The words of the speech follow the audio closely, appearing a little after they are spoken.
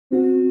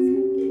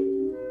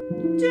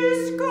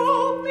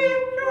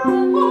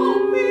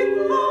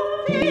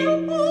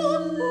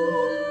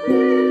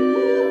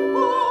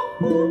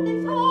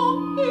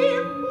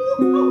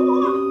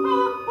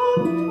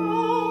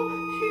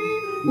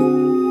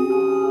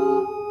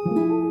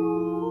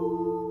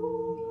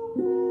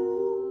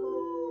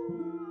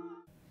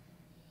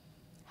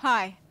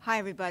Hi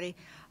everybody.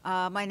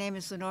 My name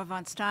is Lenore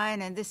von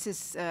Stein, and this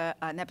is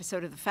an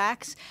episode of The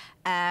Facts.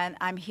 And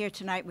I'm here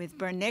tonight with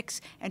Bern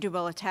Nix, Andrew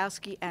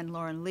Bolotowski, and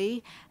Lauren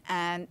Lee.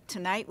 And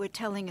tonight we're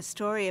telling a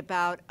story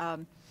about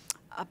an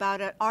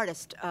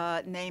artist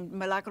named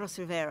Milagros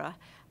Rivera.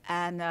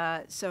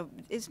 And so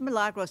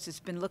Milagros has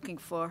been looking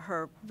for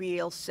her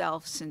real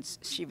self since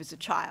she was a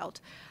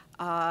child.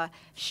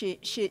 She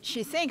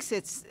thinks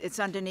it's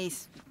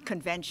underneath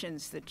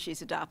conventions that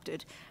she's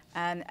adopted.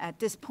 And at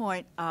this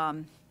point,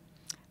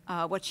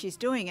 what she's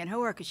doing in her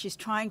work is she's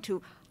trying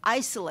to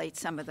isolate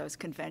some of those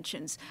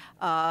conventions.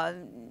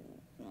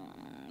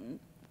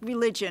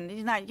 Religion,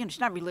 she's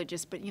not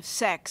religious, but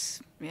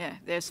sex, yeah,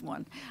 there's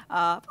one.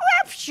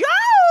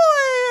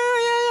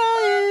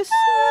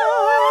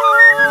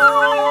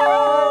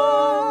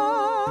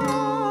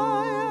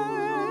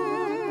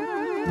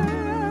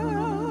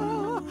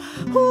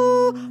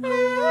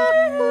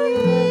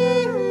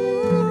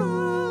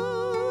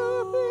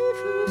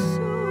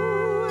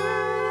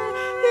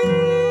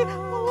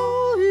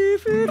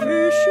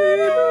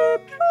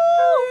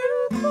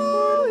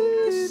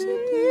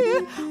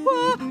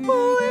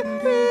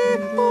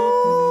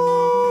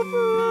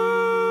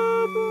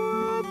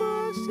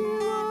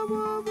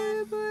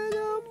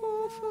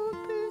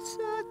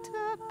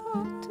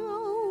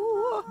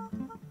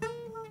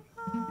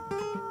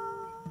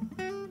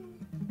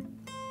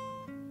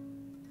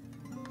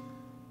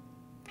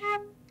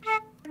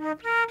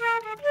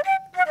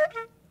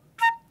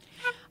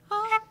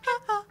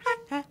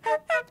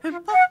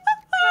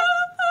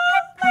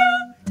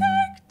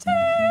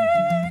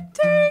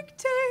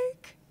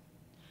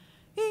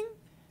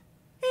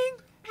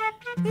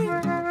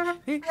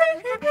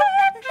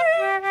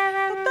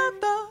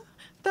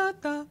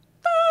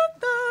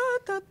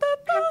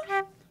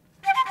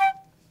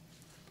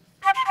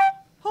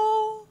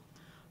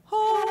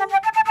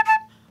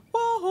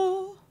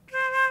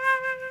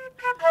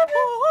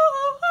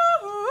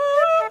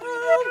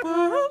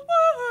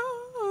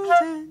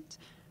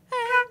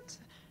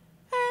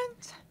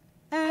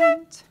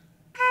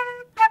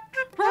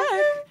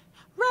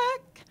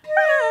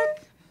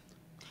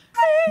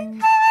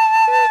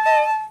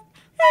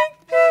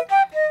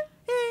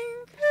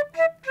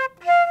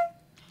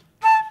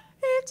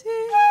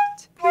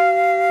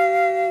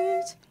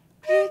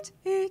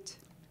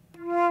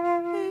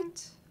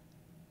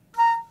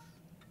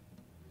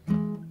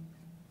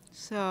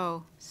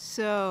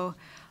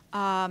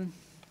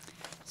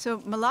 So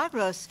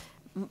Milagros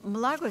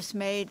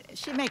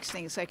makes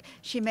things like,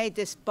 she made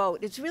this boat.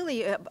 It's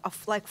really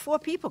like 4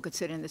 people could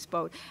sit in this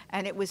boat,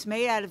 and it was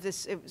made out of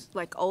this, it was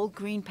like old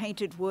green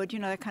painted wood,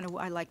 that kind of,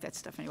 I like that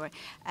stuff anyway.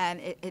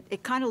 And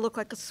it kind of looked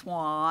like a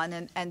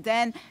swan, and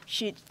then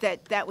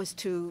that was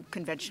too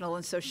conventional,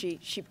 and so she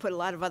put a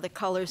lot of other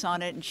colors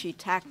on it, and she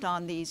tacked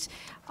on these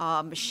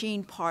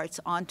machine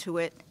parts onto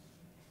it.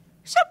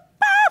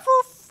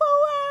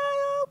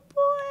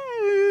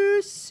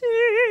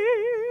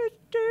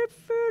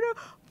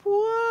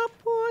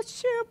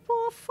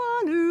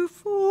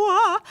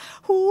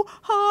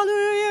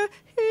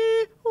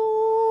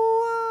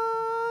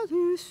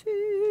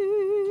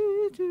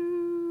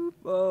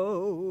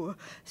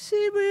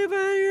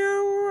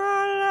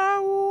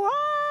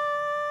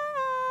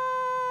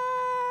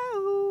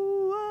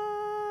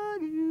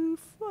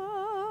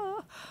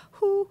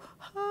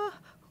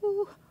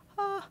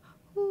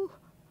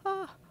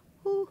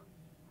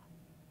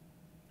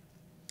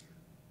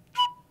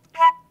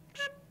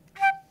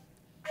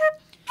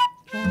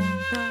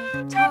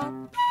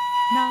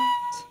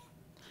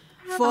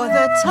 For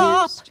the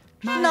top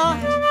knot,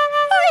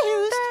 I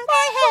used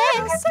my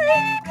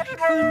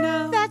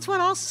head. That's what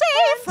I'll say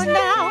for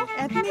now.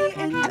 And then in the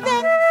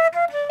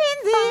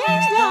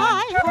end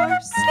line,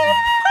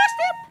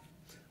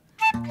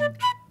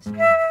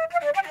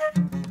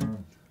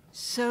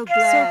 so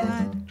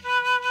glad.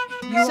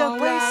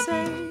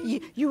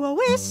 You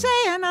always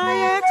say, and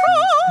I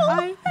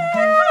echo.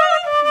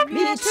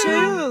 Me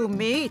too,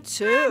 me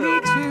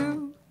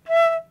too.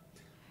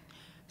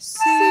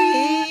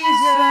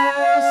 Caesar's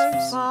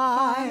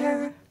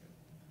fire.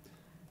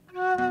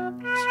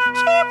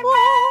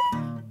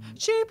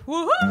 Cheap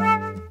wool.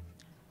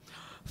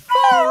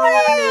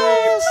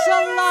 Foil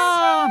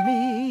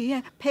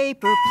salami.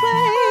 Paper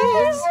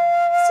plates.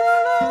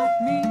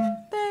 Salami.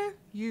 There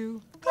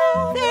you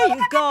go. There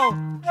you go.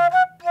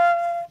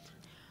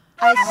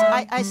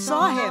 I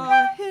saw him.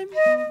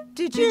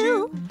 Did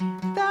you?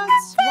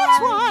 That's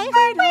why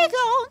we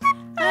don't.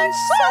 And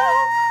so.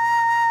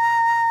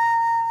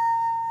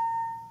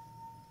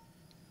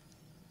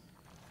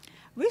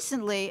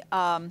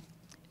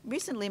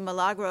 Recently,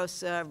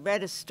 Milagros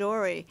read a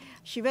story.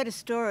 She read a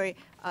story,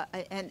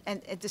 and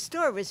the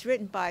story was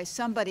written by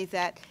somebody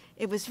that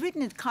it was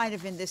written in kind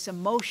of in this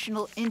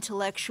emotional,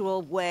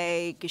 intellectual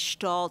way,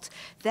 gestalt,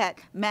 that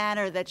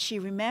manner that she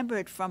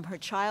remembered from her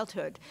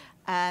childhood,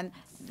 and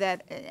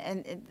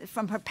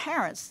from her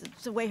parents,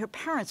 the way her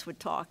parents would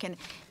talk, and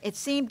it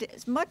seemed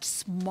much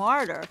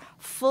smarter,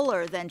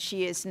 fuller than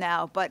she is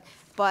now. But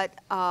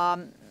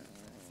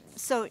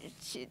so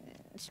she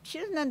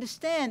didn't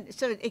understand.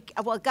 So it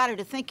got her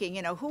to thinking,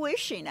 you know, who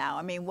is she now?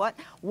 I mean,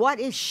 what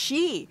is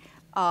she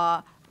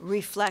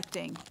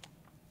reflecting?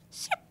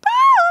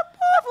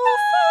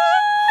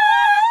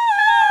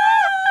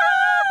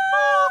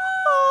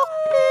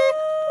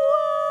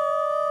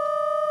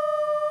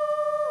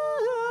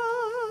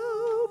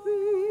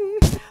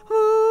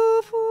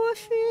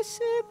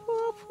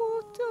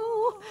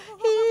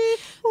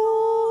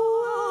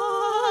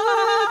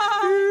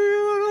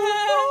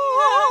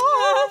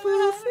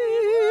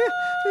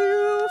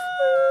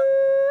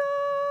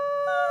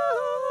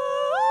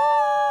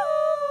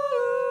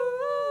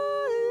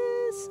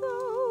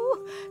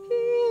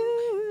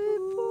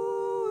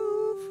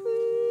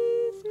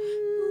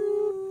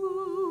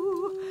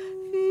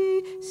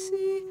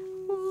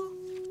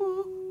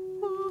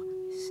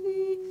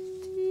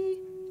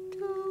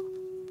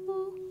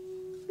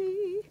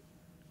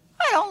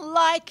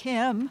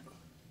 Him.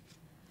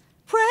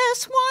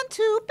 Press 1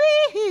 to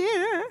be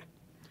here,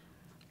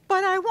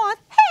 but I want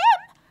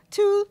him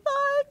to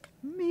like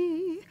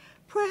me.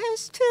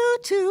 Press 2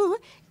 to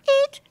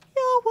eat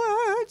your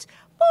words,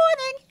 born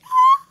in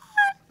your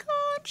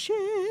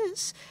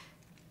unconscious.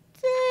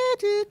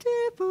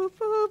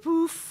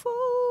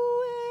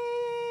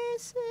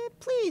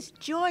 Please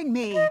join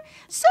me.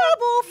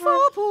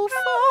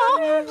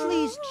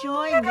 Please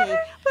join me.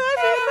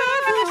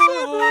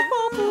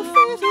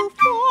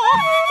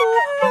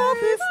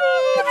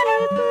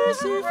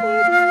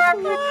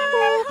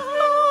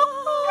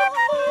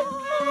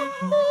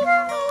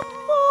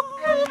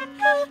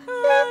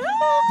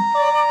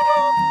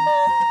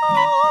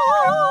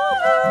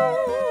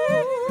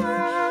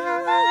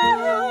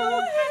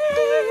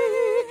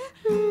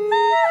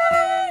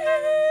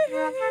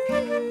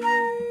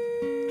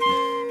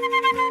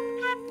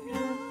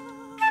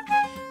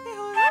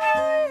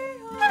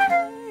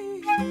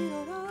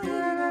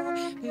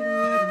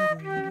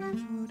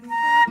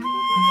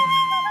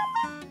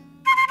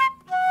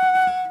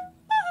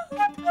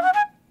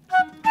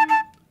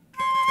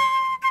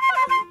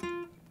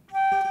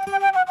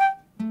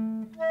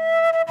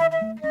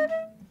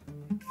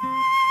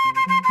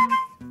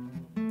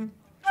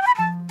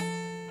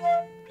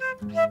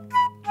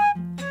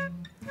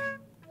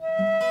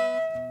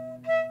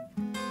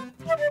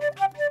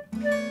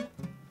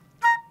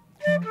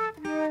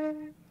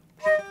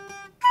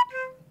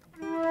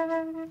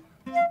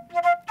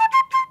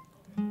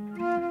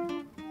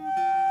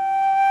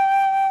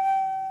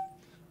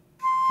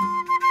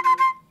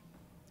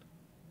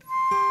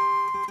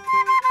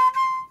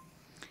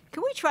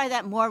 Try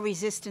that more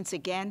resistance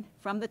again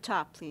from the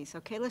top, please.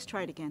 Okay, let's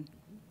try it again.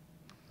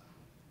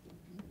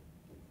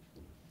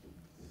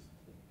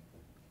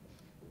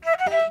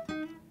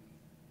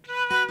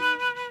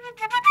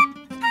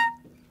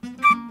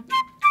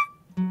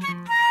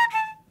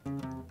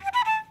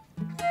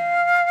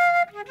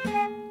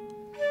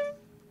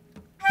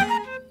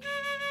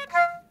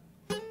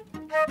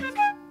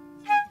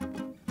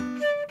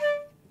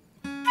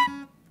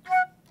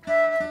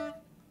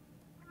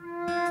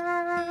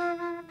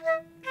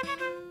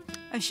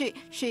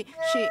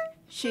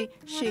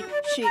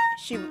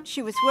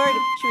 She was worried.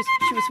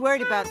 She was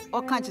worried about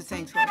all kinds of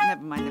things. Well,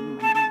 never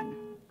mind.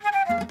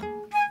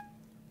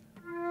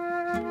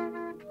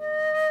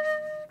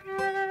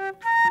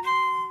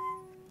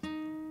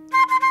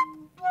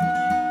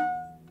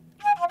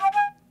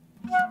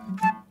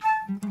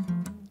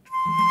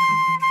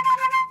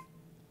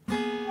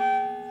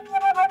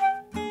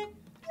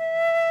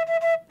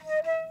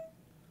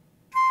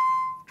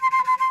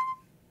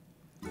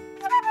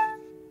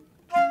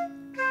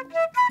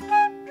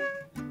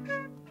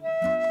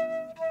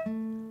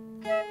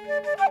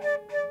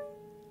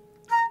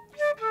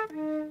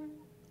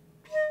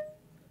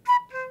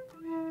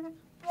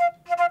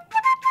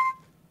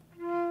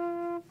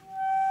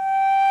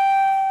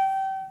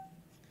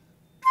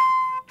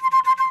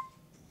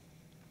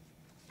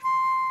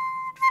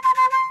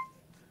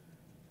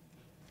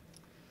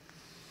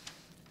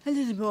 A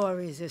little more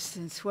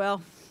resistance.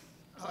 Well,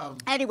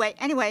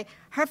 anyway,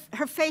 her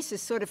face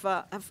is sort of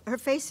a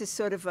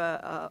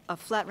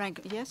flat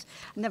rectangle. Yes,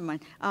 never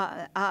mind.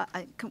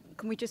 Can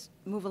we just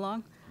move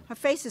along? Her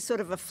face is sort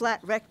of a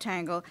flat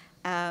rectangle.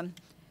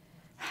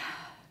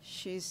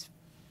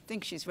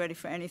 Thinks she's ready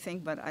for anything,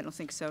 but I don't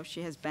think so.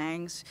 She has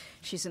bangs.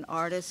 She's an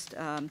artist.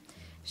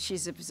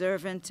 She's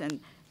observant, and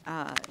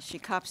she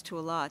cops to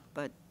a lot,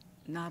 but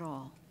not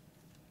all.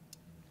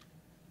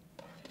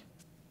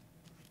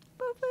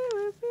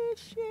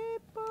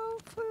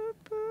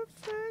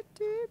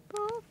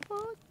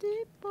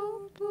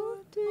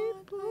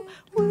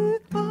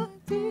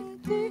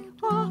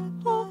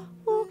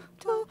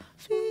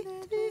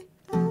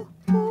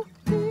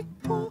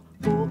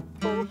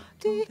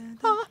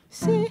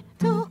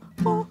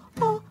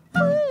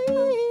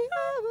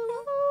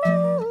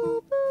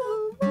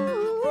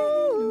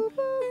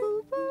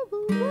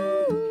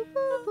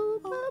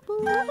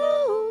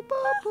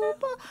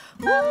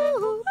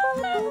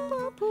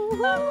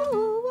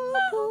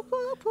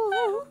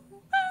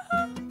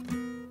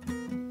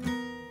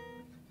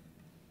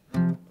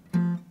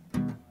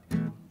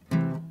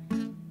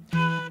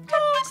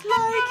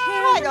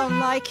 I don't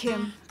like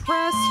him.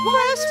 Press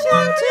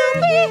one to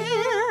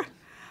hear,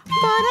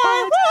 but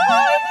I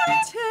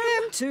want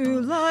him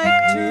to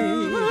like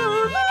me.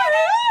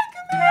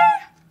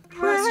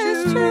 Press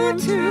two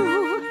to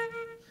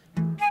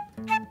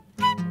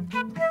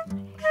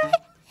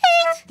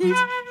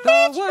eat the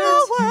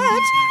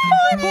words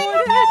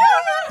pointed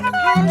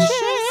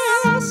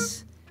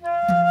conscious.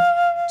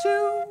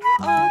 Two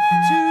up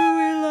to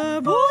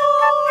elaborate.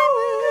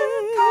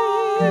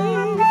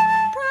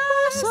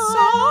 Press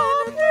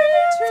on 3,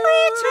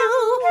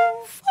 2,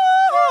 5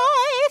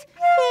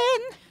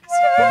 in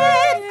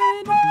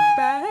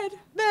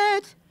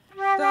bed.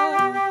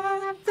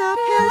 The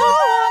pillow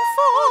on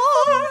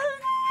 4.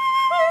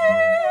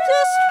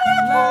 Just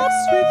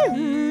Laughs with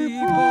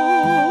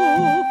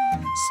people.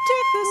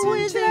 Stick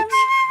with it.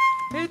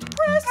 It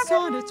press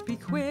on it, be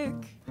quick.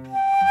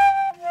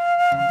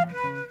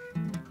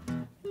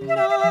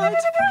 Not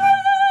friendly.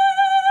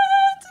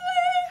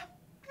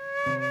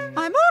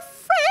 I'm a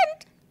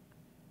friend.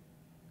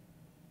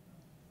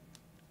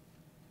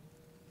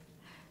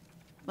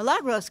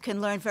 Milagros can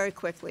learn very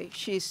quickly.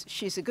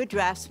 She's a good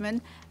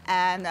draftsman,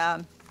 and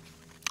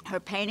her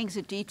paintings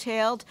are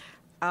detailed,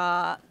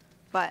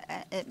 but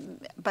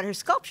her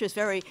sculpture is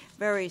very,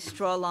 very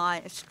straw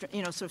line,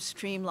 sort of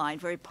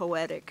streamlined, very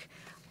poetic.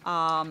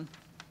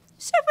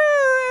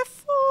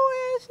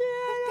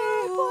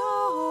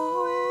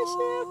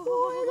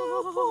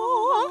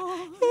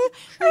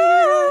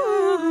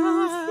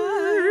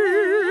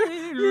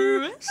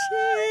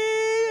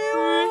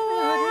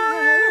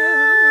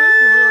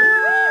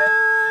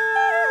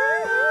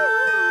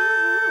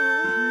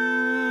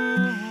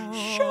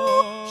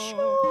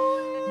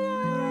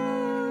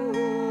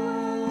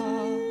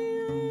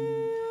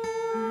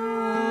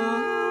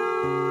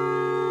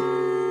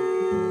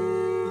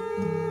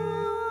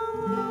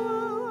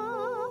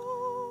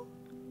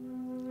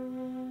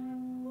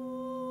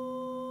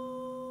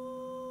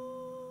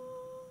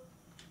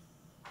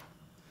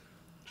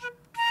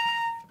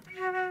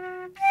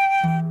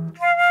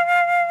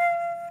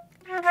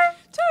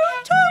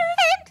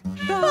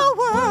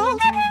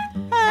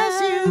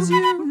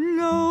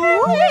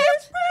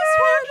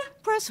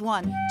 Press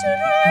 1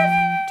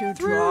 to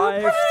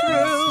drive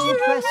through.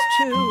 Press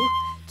 2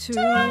 to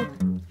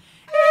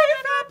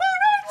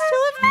evaporate.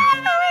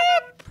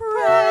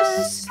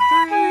 Press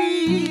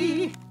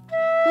 3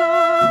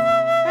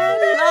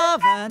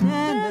 love an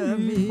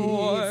enemy.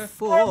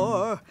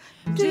 4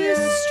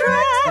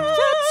 distract a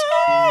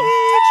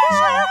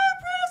teacher.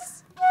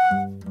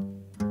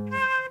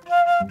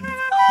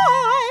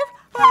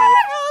 5 a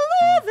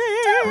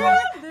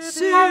living.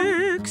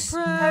 6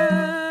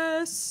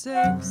 press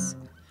 6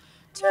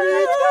 to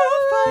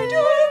find a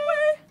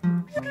way.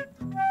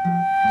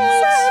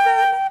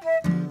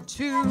 7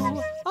 to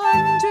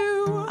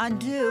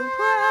undo.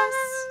 Press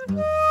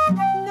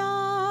 9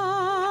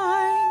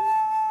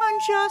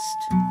 unjust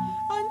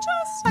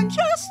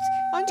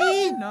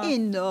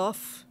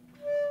enough.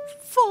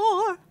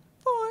 4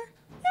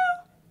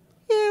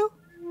 you.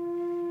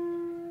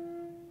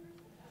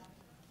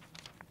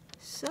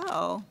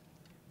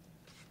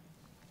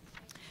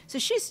 So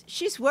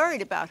she's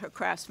worried about her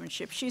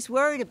craftsmanship. She's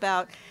worried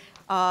about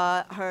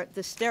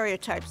the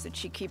stereotypes that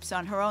she keeps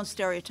on, her own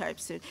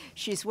stereotypes. That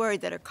she's worried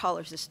that her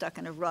colors are stuck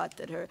in a rut,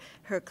 that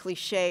her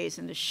cliches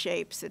and the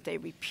shapes that they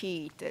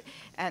repeat,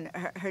 and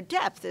her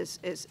depth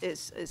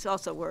is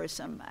also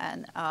worrisome.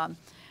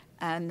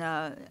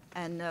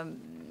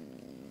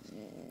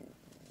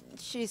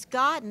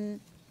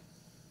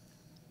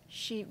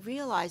 She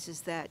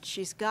realizes that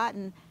she's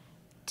gotten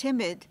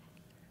timid,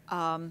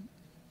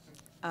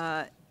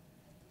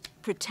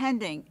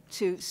 pretending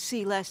to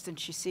see less than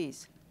she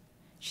sees.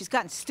 She's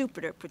gotten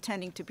stupider,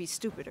 pretending to be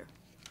stupider.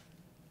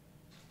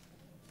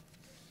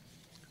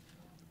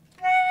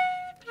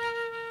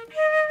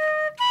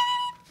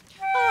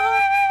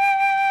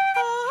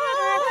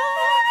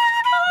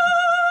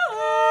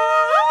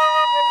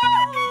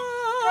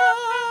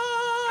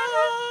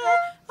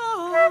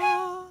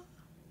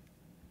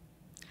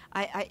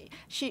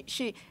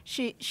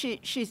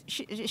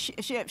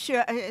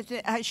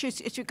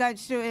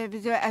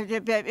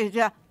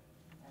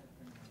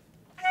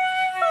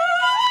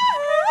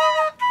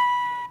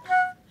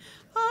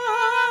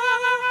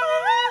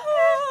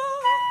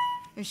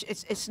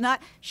 It's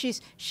not.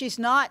 She's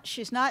not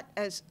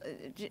as.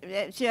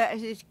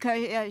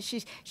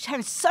 She's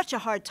having such a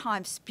hard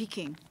time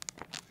speaking.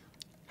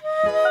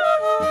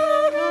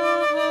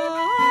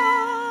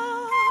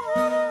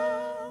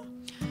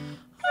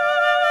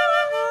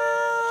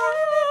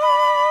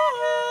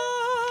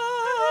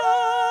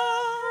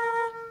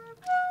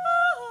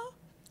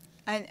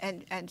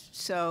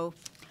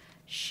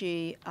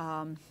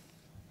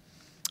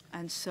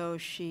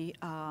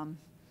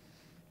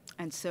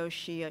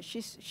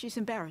 She's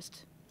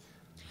embarrassed.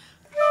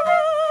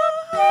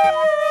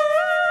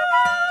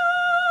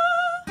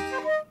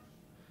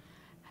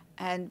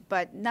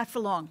 But not for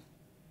long,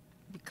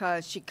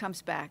 because she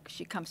comes back.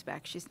 She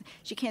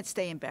can't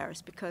stay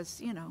embarrassed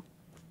because,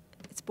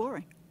 it's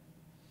boring.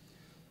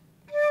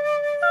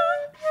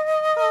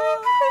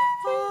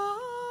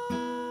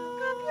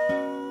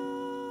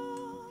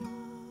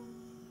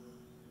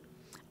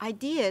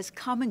 ideas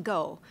come and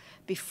go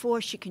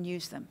before she can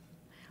use them.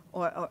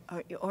 Or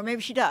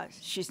maybe she does.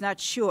 She's not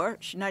sure.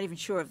 She's not even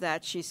sure of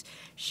that.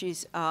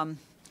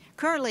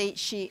 Currently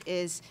she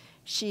is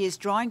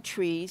drawing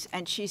trees,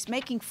 and she's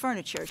making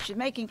furniture.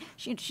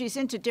 She's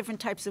into different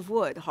types of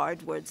wood,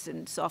 hardwoods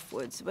and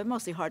softwoods, but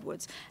mostly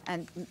hardwoods,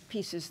 and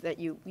pieces that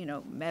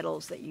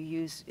metals that you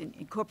use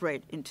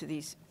incorporate into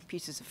these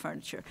pieces of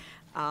furniture.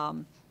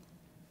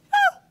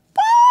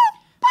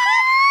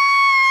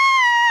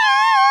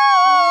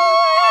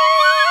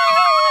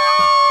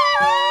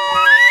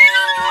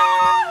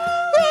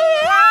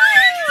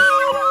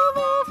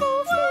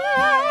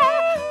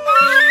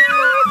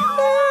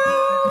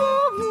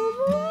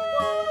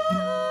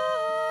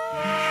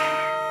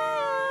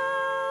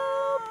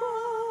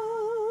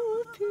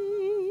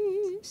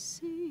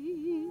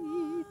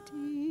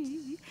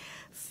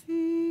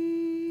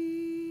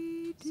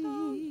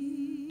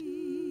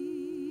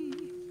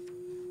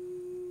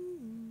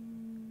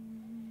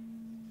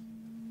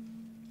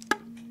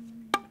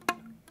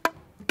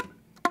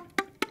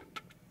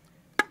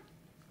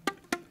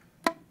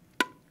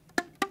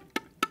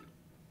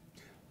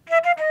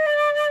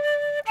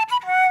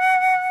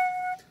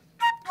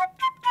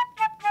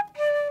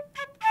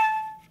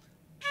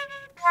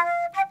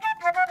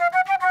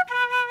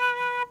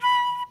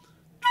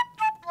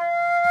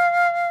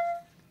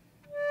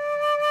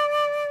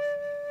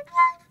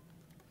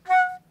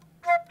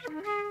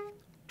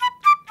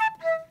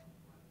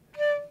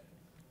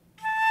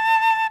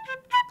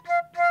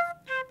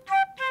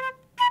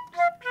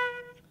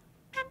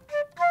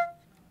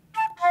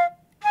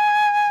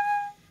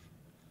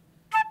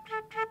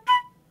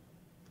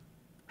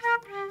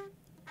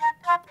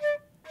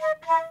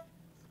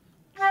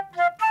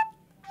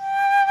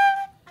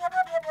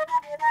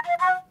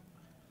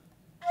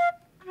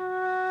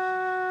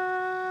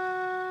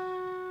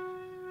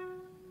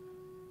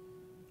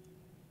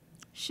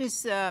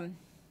 She's, at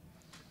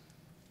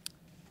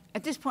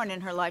this point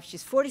in her life,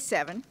 she's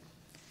 47.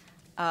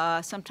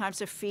 Sometimes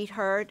her feet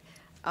hurt.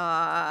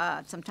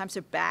 Sometimes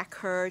her back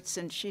hurts,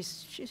 and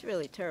she's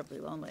really terribly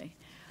lonely.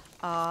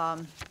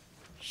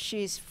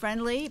 She's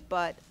friendly,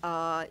 but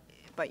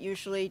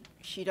usually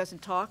she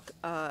doesn't talk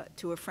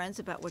to her friends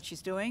about what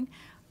she's doing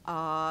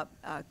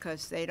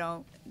because they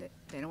don't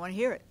want to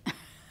hear it.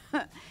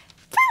 Puff,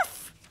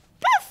 puff,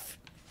 puff,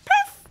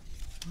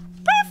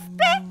 puff,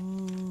 puff,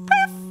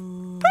 puff,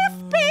 puff,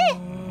 bee,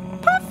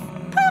 puff,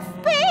 puff,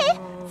 bee,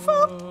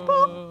 puff,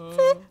 puff,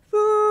 bee,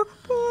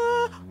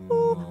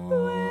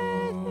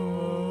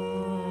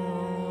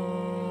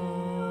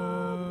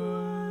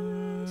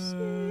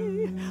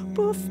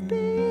 puff,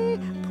 bee,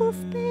 puff,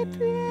 bee,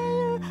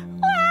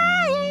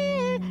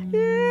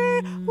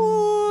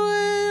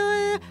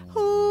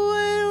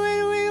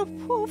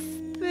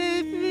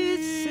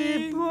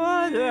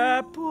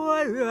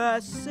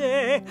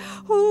 say,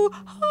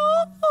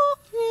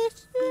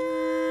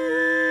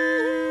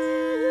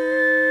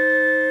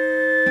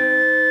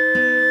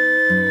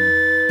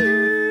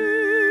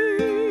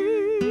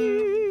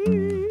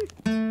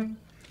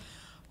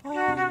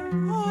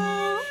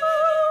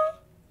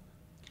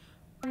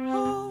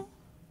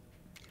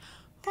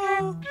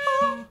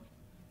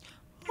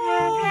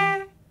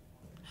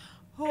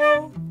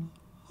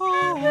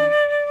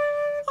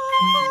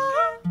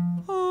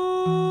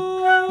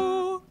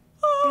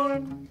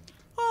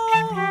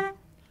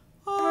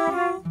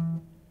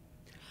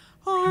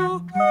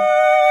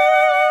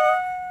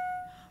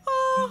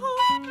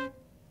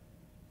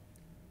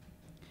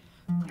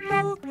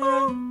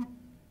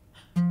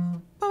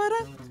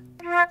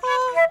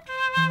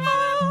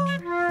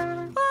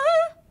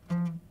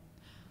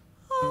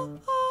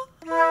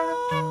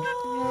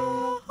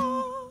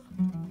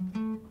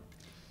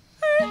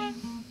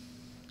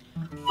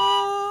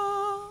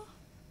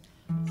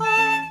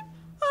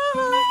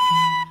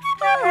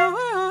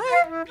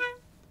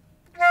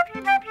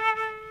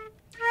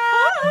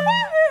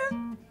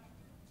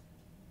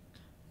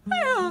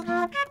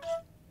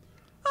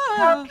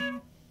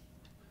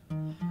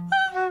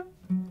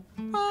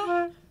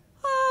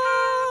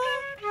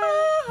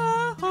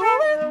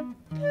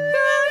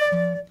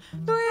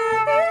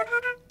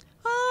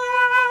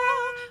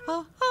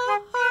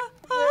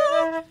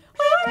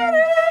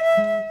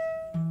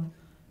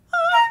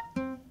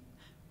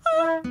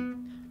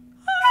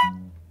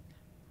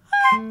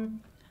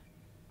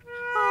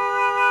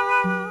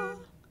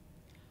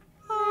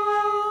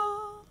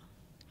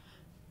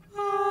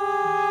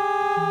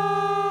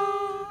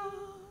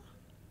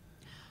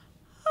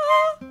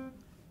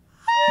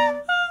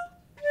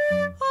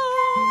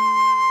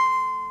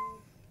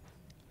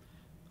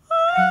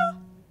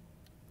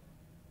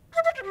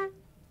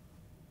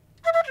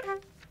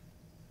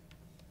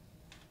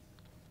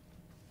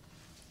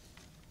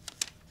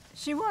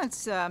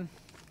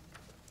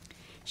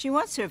 She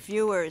wants her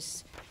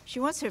viewers,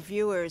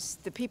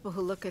 the people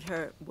who look at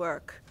her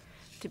work,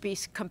 to be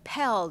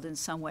compelled in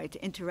some way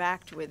to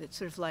interact with it.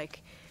 Sort of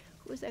like,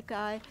 who was that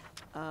guy?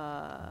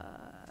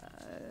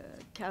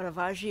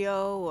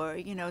 Caravaggio, or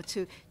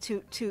to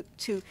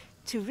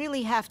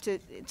really have to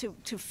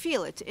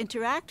feel it, to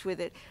interact with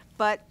it,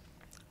 but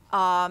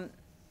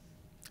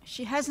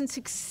she hasn't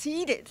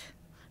succeeded.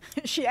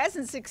 She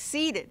hasn't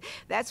succeeded.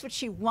 That's what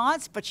she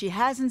wants, but she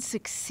hasn't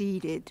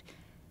succeeded.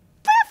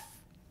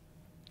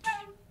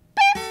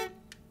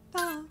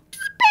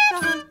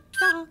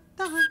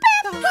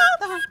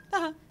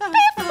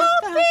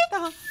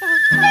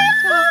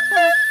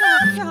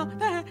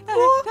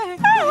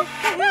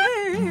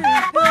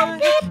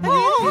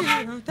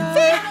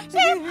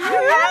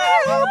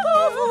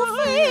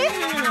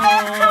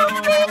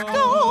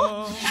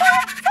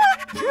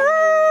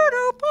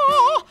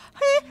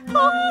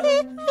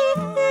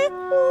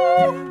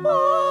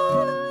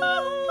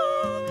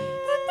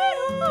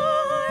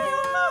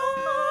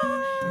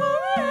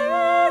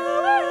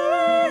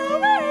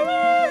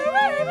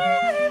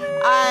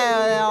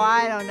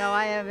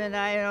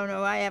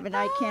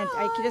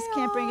 I just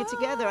can't bring it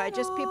together.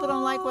 People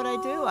don't like what I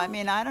do. I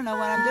mean, I don't know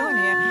what I'm doing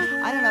here.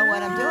 I don't know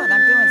what I'm doing.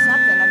 I'm doing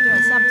something. I'm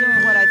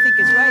doing what I think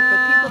is right, but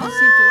people don't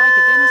seem to like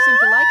it. They don't seem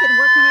to like it, and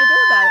what can I do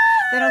about it?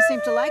 They don't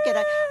seem to like it.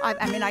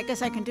 I mean, I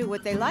guess I can do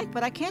what they like,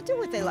 but I can't do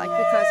what they like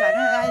because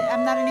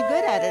I'm not any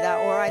good at it,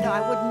 or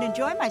I wouldn't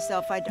enjoy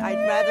myself. I'd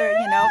rather,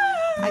 you know,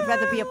 I'd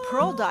rather be a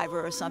pearl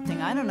diver or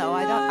something. I don't know.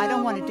 I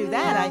don't want to do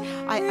that. I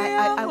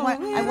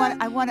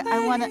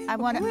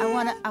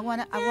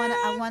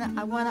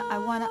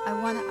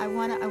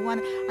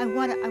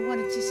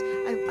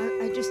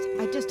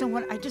just don't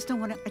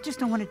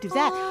want to do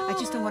that.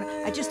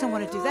 I just don't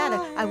want to do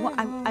that.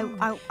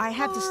 I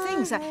have these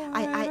things.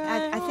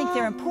 I think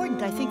they're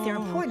important. I think they're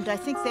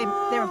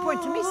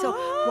important to me. So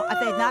are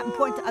they not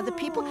important to other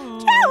people?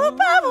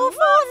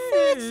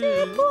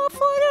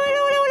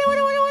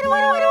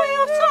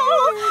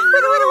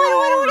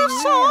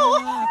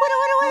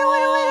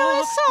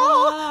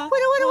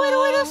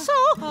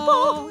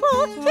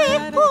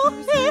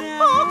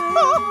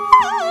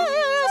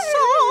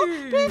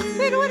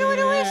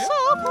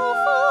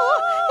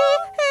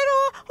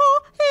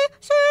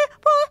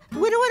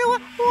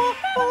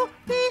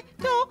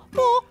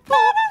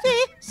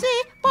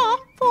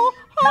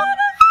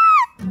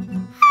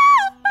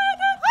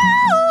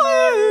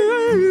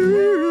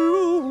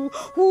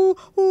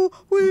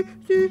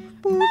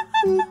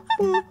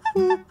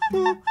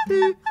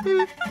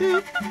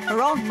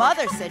 Her own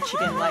mother said she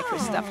didn't like her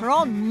stuff. Her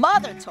own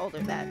mother told her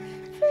that.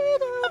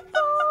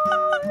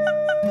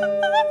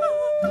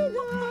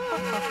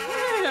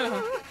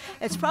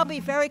 It's probably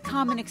a very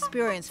common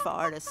experience for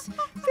artists.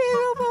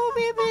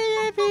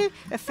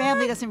 A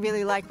family doesn't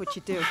really like what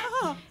you do.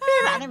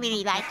 I don't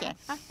really like it.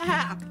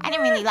 I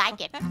don't really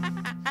like it.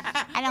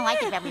 I don't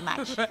like it very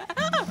much.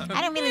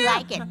 I don't really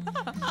like it.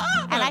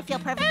 And I feel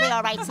perfectly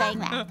all right saying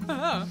that.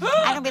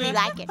 I don't really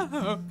like it.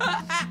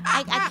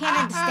 I can't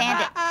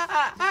understand it.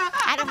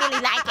 I don't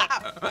really like it.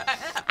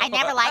 I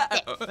never liked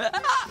it.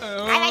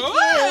 I like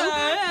you,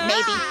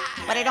 maybe,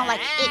 but I don't like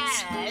it.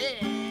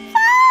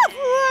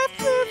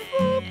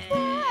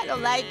 I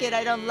don't like it.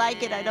 I don't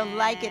like it. I don't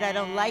like it. I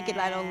don't like it.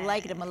 I don't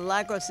like it. And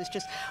Milagros is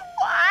just.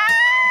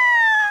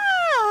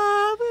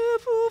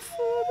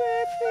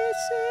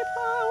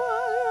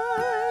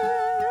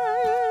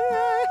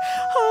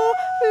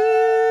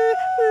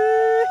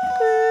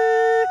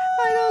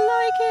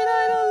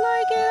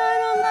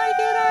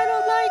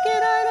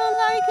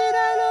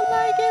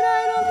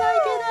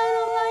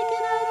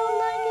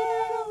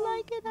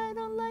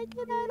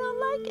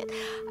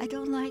 I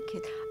don't like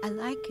it. I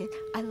like it.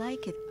 I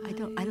like it. I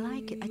don't. I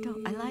like it. I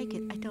don't. I like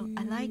it. I don't.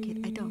 I like it.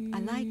 I don't. I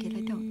like it.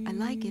 I don't. I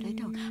like it. I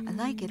don't. I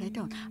like it. I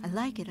don't. I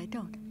like it. I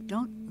don't.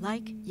 Don't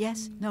like.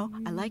 Yes. No.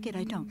 I like it.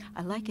 I don't.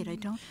 I like it. I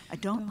don't. I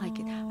don't like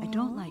it. I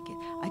don't like it.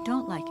 I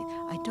don't like it.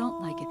 I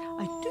don't like it.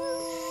 I do.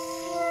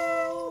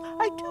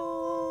 I do.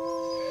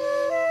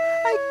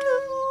 I do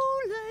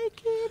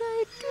like it.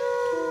 I do.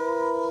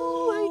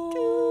 I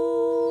do.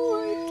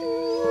 I do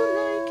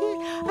like it.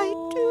 I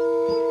do.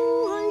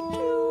 I do. I do like it. I do. I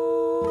do.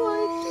 I do.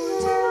 I do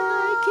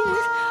like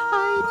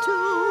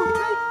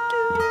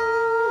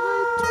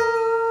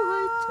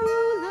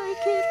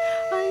it.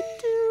 I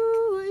do.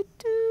 I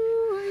do.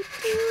 I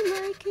do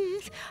like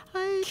it. I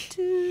do.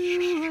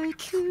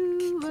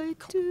 I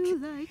do. I do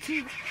like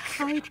it.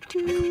 I do.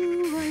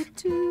 I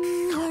do.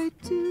 I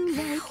do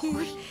like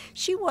it.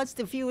 She wants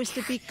the viewers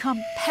to be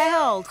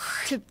compelled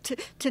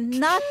to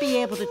not be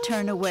able to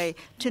turn away,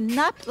 to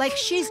not, like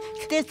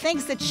there are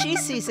things that she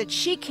sees that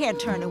she can't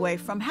turn away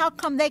from. How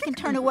come they can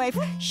turn away?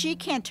 She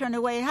can't turn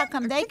away. How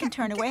come they can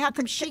turn away? How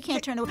come she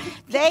can't turn away?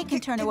 They can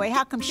turn away.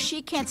 How come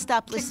she can't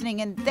stop listening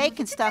and they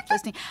can stop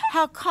listening?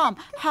 How come?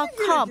 How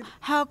come?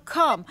 How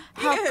come?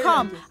 How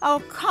come? How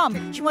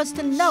come? She wants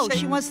to know.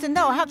 She wants to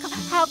know. How come?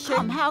 How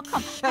come? How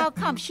come? How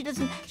come? She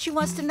doesn't. She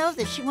wants to know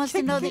this. She wants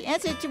to know the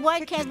answer. Why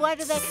can't? Why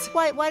do they?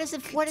 Why does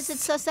it? What does it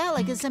suss out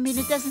like this? I mean,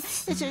 it doesn't.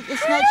 It's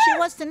not. She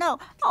wants to know.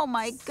 Oh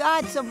my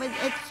God! So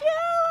it's.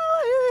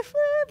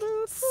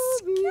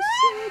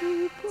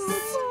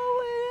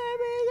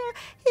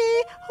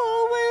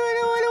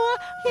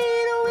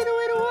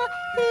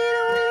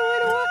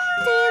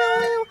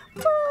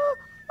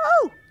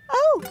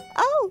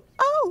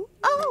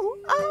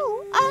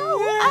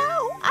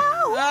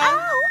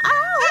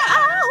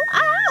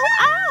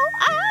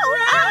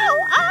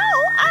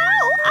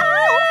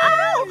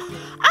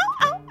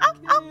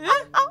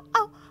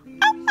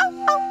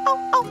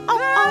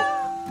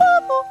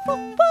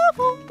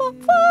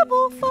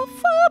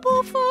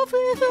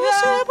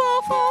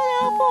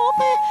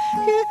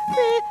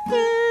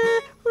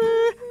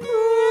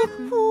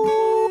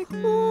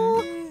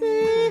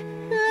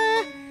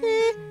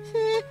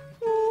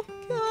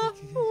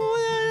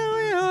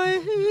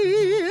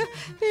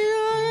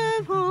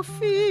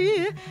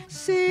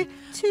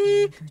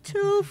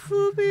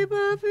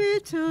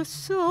 bato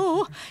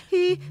so,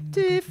 he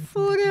de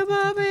fure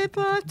mame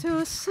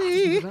bato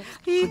si,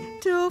 he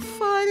do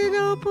fare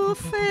no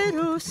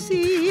bufero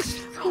si.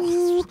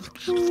 Ooh,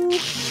 ooh,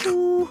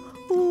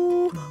 ooh,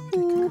 ooh,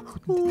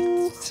 ooh,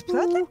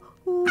 ooh,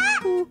 ooh.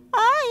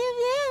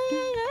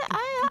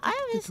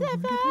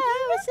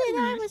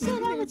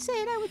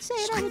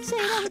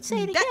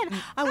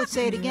 I would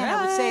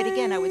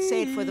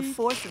say it for the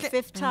fourth or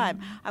fifth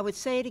time. I would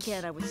say it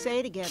again. I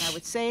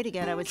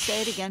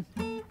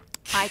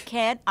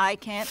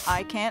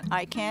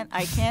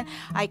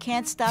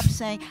can't stop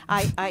saying,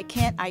 I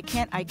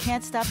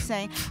can't stop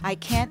saying, I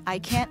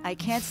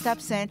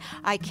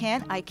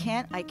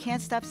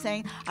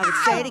would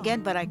say it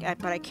again, but I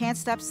can't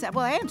stop saying,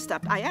 well, I'm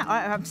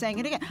saying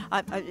it again.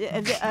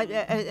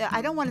 I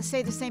don't want to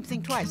say the same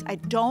thing twice. I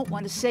don't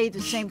want to say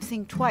the same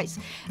thing twice.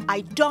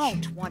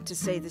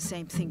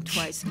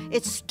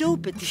 It's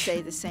stupid to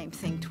say the same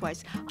thing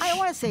twice. I don't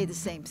want to say the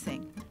same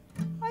thing.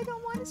 I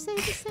don't want to say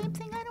the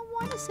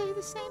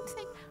same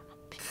thing.